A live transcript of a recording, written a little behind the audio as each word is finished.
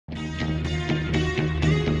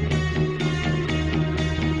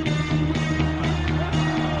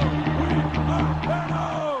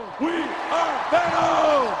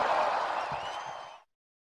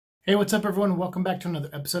Hey, what's up everyone? Welcome back to another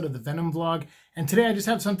episode of the Venom vlog. And today I just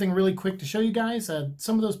have something really quick to show you guys.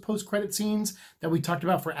 Some of those post-credit scenes that we talked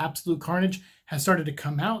about for Absolute Carnage has started to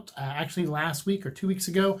come out. Actually last week or 2 weeks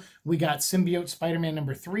ago, we got Symbiote Spider-Man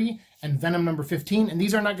number 3 and Venom number 15. And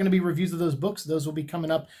these are not going to be reviews of those books. Those will be coming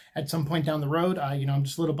up at some point down the road. I'm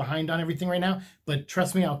just a little behind on everything right now, but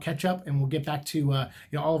trust me, I'll catch up and we'll get back to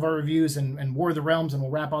all of our reviews and War of the Realms, and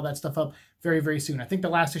we'll wrap all that stuff up very, very soon. I think the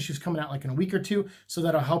last issue is coming out like in a week or two, so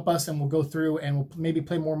that'll help us, and we'll go through and we'll maybe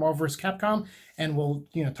play more Marvel vs. Capcom, and we'll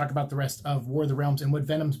talk about the rest of War of the Realms and what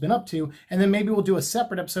Venom's been up to, and then maybe we'll do a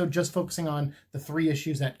separate episode just focusing on the 3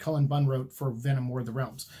 issues that Cullen Bunn wrote for Venom War of the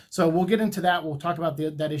Realms. So we'll get into that. We'll talk about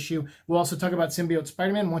that issue. We'll also talk about Symbiote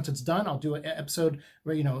Spider-Man. Once it's done, I'll do an episode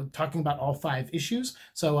where talking about all 5 issues.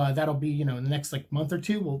 So that'll be in the next month or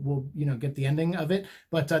two. We'll get the ending of it.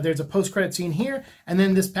 But there's a post-credit scene here, and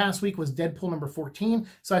then this past week was Deadpool number 14.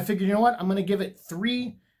 So I figured, you know what, I'm going to give it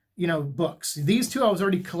 3 books. These 2 I was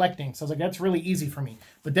already collecting, so I was like, that's really easy for me.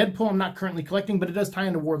 But Deadpool I'm not currently collecting, but it does tie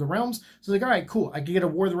into War of the Realms. So I was like, all right, cool. I could get a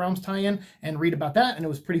War of the Realms tie-in and read about that, and it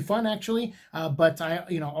was pretty fun actually. But I,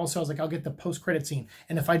 also I was like, I'll get the post-credit scene.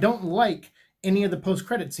 And if I don't like any of the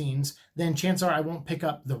post-credit scenes, then chances are I won't pick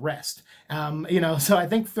up the rest. So I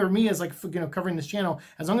think for me, as covering this channel,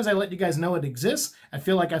 as long as I let you guys know it exists, I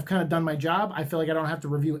feel like I've kind of done my job. I feel like I don't have to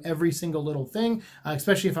review every single little thing,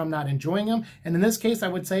 especially if I'm not enjoying them. And in this case, I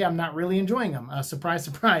would say I'm not really enjoying them. Surprise,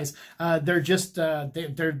 surprise. They're just,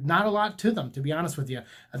 they're not a lot to them, to be honest with you.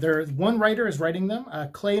 One writer is writing them,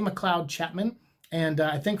 Clay McLeod Chapman. And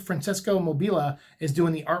I think Francesco Mobila is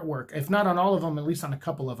doing the artwork, if not on all of them, at least on a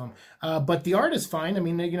couple of them. But the art is fine. I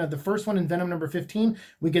mean, the first one in Venom number 15,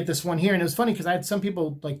 we get this one here. And it was funny because I had some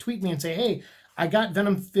people tweet me and say, hey, I got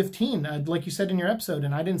Venom 15, like you said in your episode,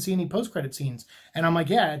 and I didn't see any post-credit scenes. And I'm like,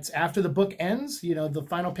 yeah, it's after the book ends, the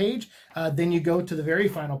final page, then you go to the very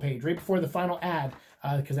final page, right before the final ad,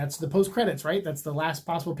 because that's the post-credits, right? That's the last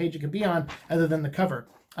possible page it could be on other than the cover.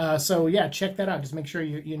 So yeah, check that out. Just make sure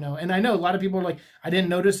you know. And I know a lot of people are like, I didn't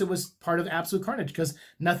notice it was part of Absolute Carnage because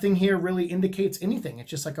nothing here really indicates anything. It's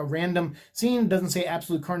just like a random scene. It doesn't say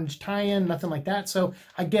Absolute Carnage tie-in, nothing like that. So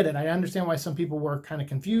I get it. I understand why some people were kind of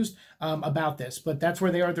confused about this, but that's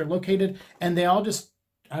where they are. They're located, and they all just,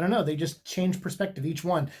 I don't know, they just change perspective, each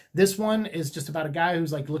one. This one is just about a guy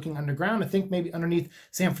who's looking underground. I think maybe underneath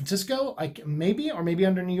San Francisco, or maybe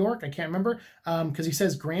under New York. I can't remember, because he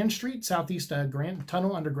says Grand Street, southeast Grand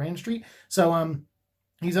Tunnel under Grand Street. So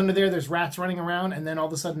he's under there. There's rats running around, and then all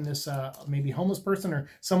of a sudden this maybe homeless person or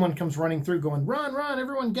someone comes running through going, run, run,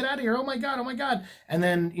 everyone get out of here. Oh my God, oh my God. And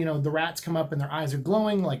then, the rats come up and their eyes are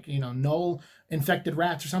glowing like, null infected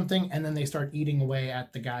rats or something, and then they start eating away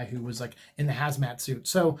at the guy who was in the hazmat suit.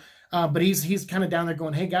 So but he's kind of down there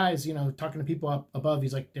going, hey guys, talking to people up above.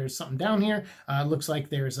 He's like, there's something down here. Looks like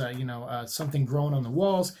there's something growing on the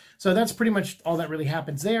walls. So that's pretty much all that really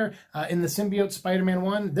happens there. In the Symbiote Spider-Man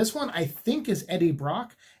one, this one I think is Eddie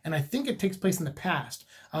Brock, and I think it takes place in the past.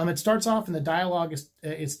 It starts off, and the dialogue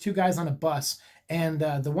is 2 guys on a bus. And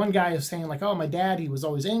the one guy is saying oh, my dad, he was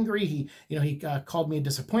always angry. He called me a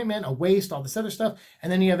disappointment, a waste, all this other stuff.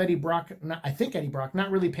 And then you have Eddie Brock, I think Eddie Brock,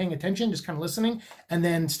 not really paying attention, just kind of listening, and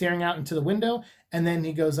then staring out into the window. And then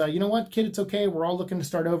he goes, you know what, kid, it's okay. We're all looking to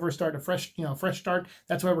start over, start a fresh, fresh start.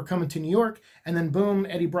 That's why we're coming to New York. And then boom,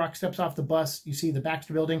 Eddie Brock steps off the bus. You see the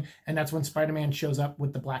Baxter Building, and that's when Spider-Man shows up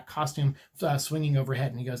with the black costume swinging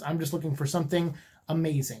overhead. And he goes, I'm just looking for something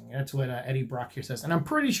amazing. That's what Eddie Brock here says. And I'm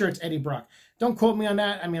pretty sure it's Eddie Brock. Don't quote me on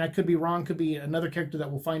that. I mean, I could be wrong. Could be another character that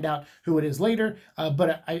we'll find out who it is later.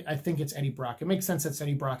 But I think it's Eddie Brock. It makes sense that's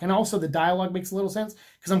Eddie Brock. And also the dialogue makes a little sense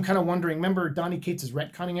because I'm kind of wondering, remember Donny Cates is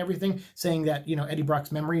retconning everything, saying that, Eddie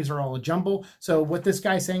Brock's memories are all a jumble. So what this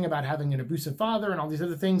guy's saying about having an abusive father and all these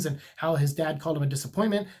other things and how his dad called him a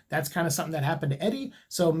disappointment, that's kind of something that happened to Eddie.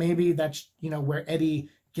 So maybe that's, where Eddie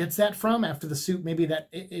gets that from after the suit. Maybe that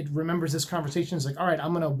it remembers this conversation. It's like, all right,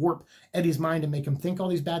 I'm going to warp Eddie's mind and make him think all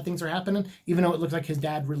these bad things are happening, even though it looks like his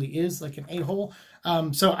dad really is like an a-hole.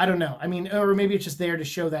 So I don't know. I mean, or maybe it's just there to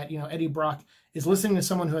show that, Eddie Brock is listening to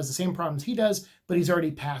someone who has the same problems he does, but he's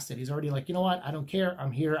already past it. He's already like, you know what? I don't care.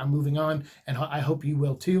 I'm here. I'm moving on. And I hope you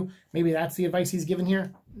will too. Maybe that's the advice he's given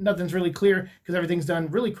here. Nothing's really clear because everything's done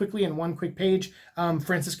really quickly in one quick page.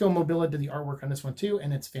 Francisco Mobila did the artwork on this one too,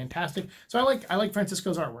 and it's fantastic. So I like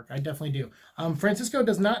Francisco's artwork. I definitely do. Francisco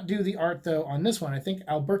does not do the art though on this one. I think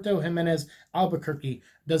Alberto Jimenez Albuquerque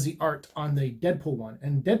does the art on the Deadpool one.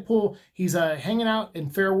 And Deadpool, he's hanging out in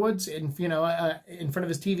Fairwoods in front of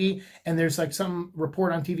his TV, and there's some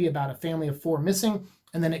report on TV about a family of 4 missing.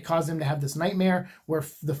 and then it caused him to have this nightmare where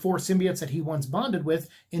the 4 symbiotes that he once bonded with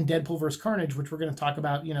in Deadpool vs. Carnage, which we're going to talk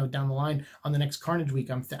about, you know, down the line on the next Carnage week.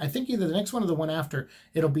 I think either the next one or the one after,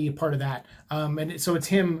 it'll be a part of that. So it's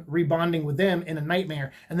him rebonding with them in a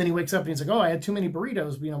nightmare, and then he wakes up and he's like, oh, I had too many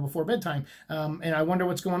burritos, you know, before bedtime, and I wonder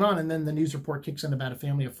what's going on. And then the news report kicks in about a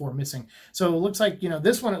family of 4 missing. So it looks like, you know,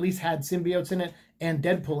 this one at least had symbiotes in it and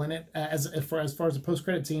Deadpool in it as far as a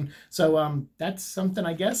post-credit scene. So that's something,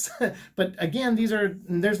 I guess. But again,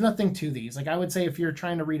 there's nothing to these. Like, I would say if you're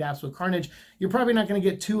trying to read Absolute Carnage, you're probably not going to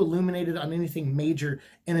get too illuminated on anything major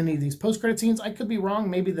in any of these post-credit scenes. I could be wrong.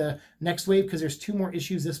 Maybe the next wave, because there's 2 more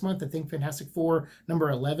issues this month. I think Fantastic Four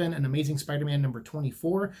number 11 and Amazing Spider-Man number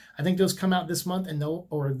 24. I think those come out this month,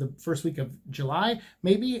 or the first week of July,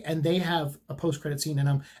 maybe, and they have a post-credit scene in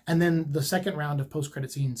them. And then the second round of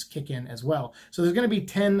post-credit scenes kick in as well. So there's going to be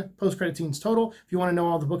 10 post-credit scenes total. If you want to know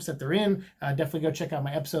all the books that they're in, definitely go check out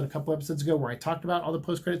my episode a couple episodes ago where I talked about all the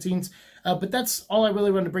post-credit scenes. But that's all I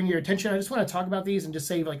really wanted to bring your attention. I just want to talk about these and just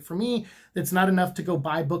say, like, for me, it's not enough to go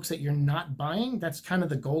buy books that you're not buying. That's kind of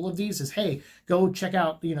the goal of these is, hey, go check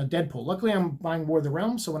out, you know, Deadpool. Luckily, I'm buying War of the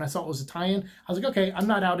Realms, so when I saw it was a tie-in, I was like, okay, I'm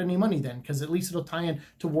not out any money then, because at least it'll tie in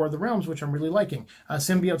to War of the Realms, which I'm really liking.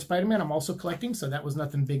 Symbiote Spider-Man, I'm also collecting, so that was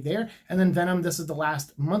nothing big there. And then Venom, this is the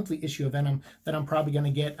last monthly issue of Venom that I'm probably going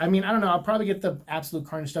to get. I mean, I don't know, I'll probably get the Absolute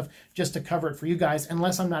Carnage stuff just to cover it for you guys,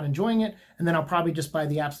 unless I'm not enjoying it, and then I'll probably just buy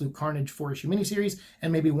the Absolute Carnage 4-issue miniseries,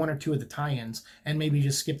 and maybe 1 or 2 of the tie-ins, and maybe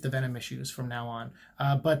just skip the Venom issues from now on.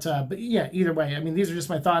 But yeah, either way, I mean, these are just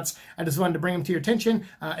my thoughts. I just wanted to bring them to your attention,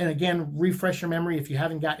 and again, refresh your memory if you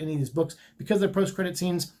haven't got any of these books, because they're post-credit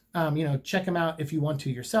scenes. You know, check them out if you want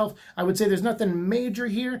to yourself. I would say there's nothing major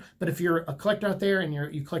here, but if you're a collector out there and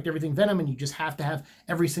you collect everything Venom and you just have to have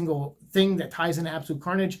every single thing that ties into Absolute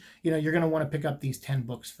Carnage, you know, you're going to want to pick up these 10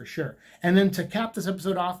 books for sure. And then to cap this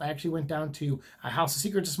episode off, I actually went down to House of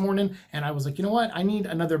Secrets this morning, and I was like, you know what? I need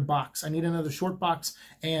another box. I need another short box,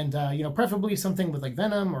 and, you know, preferably something with like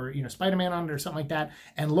Venom or, you know, Spider-Man on it or something like that.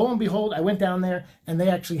 And lo and behold, I went down there and they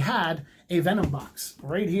actually had a Venom box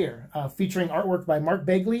right here, featuring artwork by Mark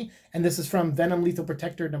Bagley, and this is from Venom Lethal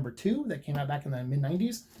Protector number 2 that came out back in the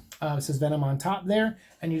mid-90s. It says Venom on top there,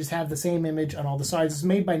 and you just have the same image on all the sides. It's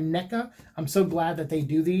made by NECA. I'm so glad that they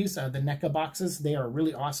do these, the NECA boxes. They are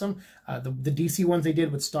really awesome. The DC ones they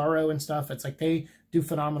did with Starro and stuff, it's like they do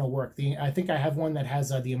phenomenal work. I think I have one that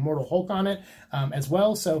has the Immortal Hulk on it as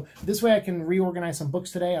well. So this way I can reorganize some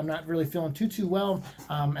books today. I'm not really feeling too well.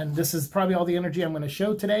 And this is probably all the energy I'm going to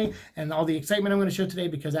show today and all the excitement I'm going to show today,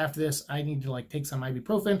 because after this I need to like take some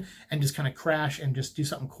ibuprofen and just kind of crash and just do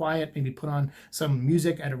something quiet, maybe put on some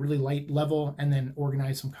music at a really light level and then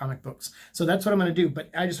organize some comic books. So that's what I'm going to do. But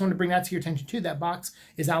I just wanted to bring that to your attention too. That box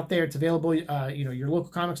is out there. It's available, you know, your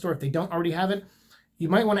local comic store. If they don't already have it, you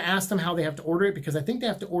might want to ask them how they have to order it, because I think they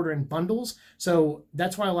have to order in bundles. So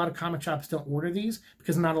that's why a lot of comic shops don't order these,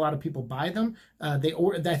 because not a lot of people buy them. I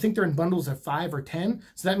think they're in bundles of 5 or 10.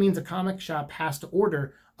 So that means a comic shop has to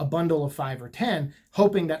order a bundle of 5 or 10,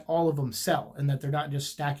 hoping that all of them sell and that they're not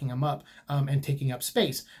just stacking them up and taking up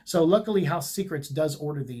space. So luckily House of Secrets does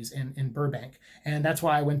order these in Burbank, and that's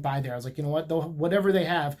why I went by there. I was like, you know what, whatever they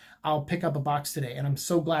have, I'll pick up a box today. And I'm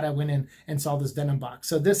so glad I went in and saw this Venom box.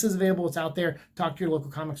 So this is available. It's out there. Talk to your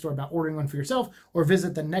local comic store about ordering one for yourself, or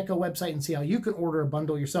visit the NECA website and see how you can order a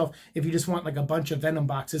bundle yourself. If you just want like a bunch of Venom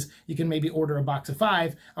boxes, you can maybe order a box of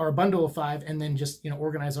 5 or a bundle of 5, and then just, you know,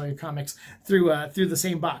 organize all your comics through the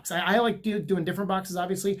same box. I like doing different boxes,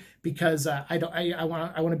 obviously, because I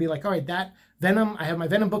want to be like, all right, that Venom, I have my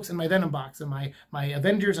Venom books in my Venom box, and my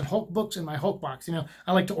Avengers and Hulk books in my Hulk box. You know,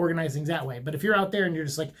 I like to organize things that way. But if you're out there and you're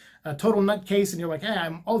just like a total nutcase and you're like, hey,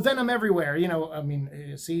 I'm all Venom everywhere, you know, I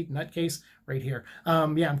mean, see, nutcase right here.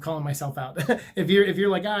 Yeah, I'm calling myself out. If you're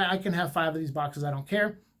like, I can have 5 of these boxes, I don't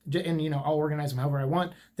care, and, you know, I'll organize them however I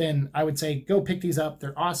want, then I would say go pick these up.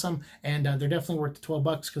 They're awesome, and they're definitely worth the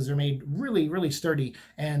 $12 because they're made really, really sturdy.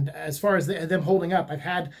 And as far as them holding up, I've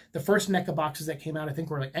had the first NECA boxes that came out, I think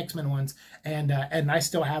were like X-Men ones, and I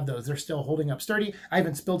still have those. They're still holding up sturdy. I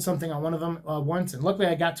haven't spilled something on one of them once, and luckily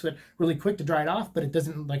I got to it really quick to dry it off, but it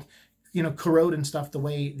doesn't like, you know, corrode and stuff the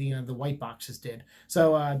way the white boxes did.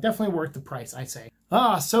 So definitely worth the price, I say.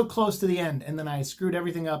 So close to the end, and then I screwed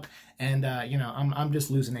everything up, and you know, I'm just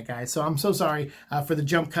losing it, guys. So I'm so sorry for the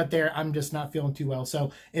jump cut there. I'm just not feeling too well.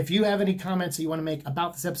 So if you have any comments that you want to make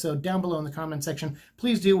about this episode, down below in the comment section,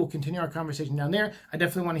 please do. We'll continue our conversation down there. I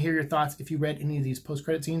definitely want to hear your thoughts. If you read any of these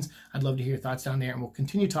post-credit scenes, I'd love to hear your thoughts down there, and we'll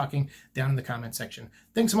continue talking down in the comment section.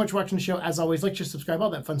 Thanks so much for watching the show. As always, like, share, subscribe, all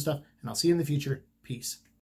that fun stuff, and I'll see you in the future. Peace.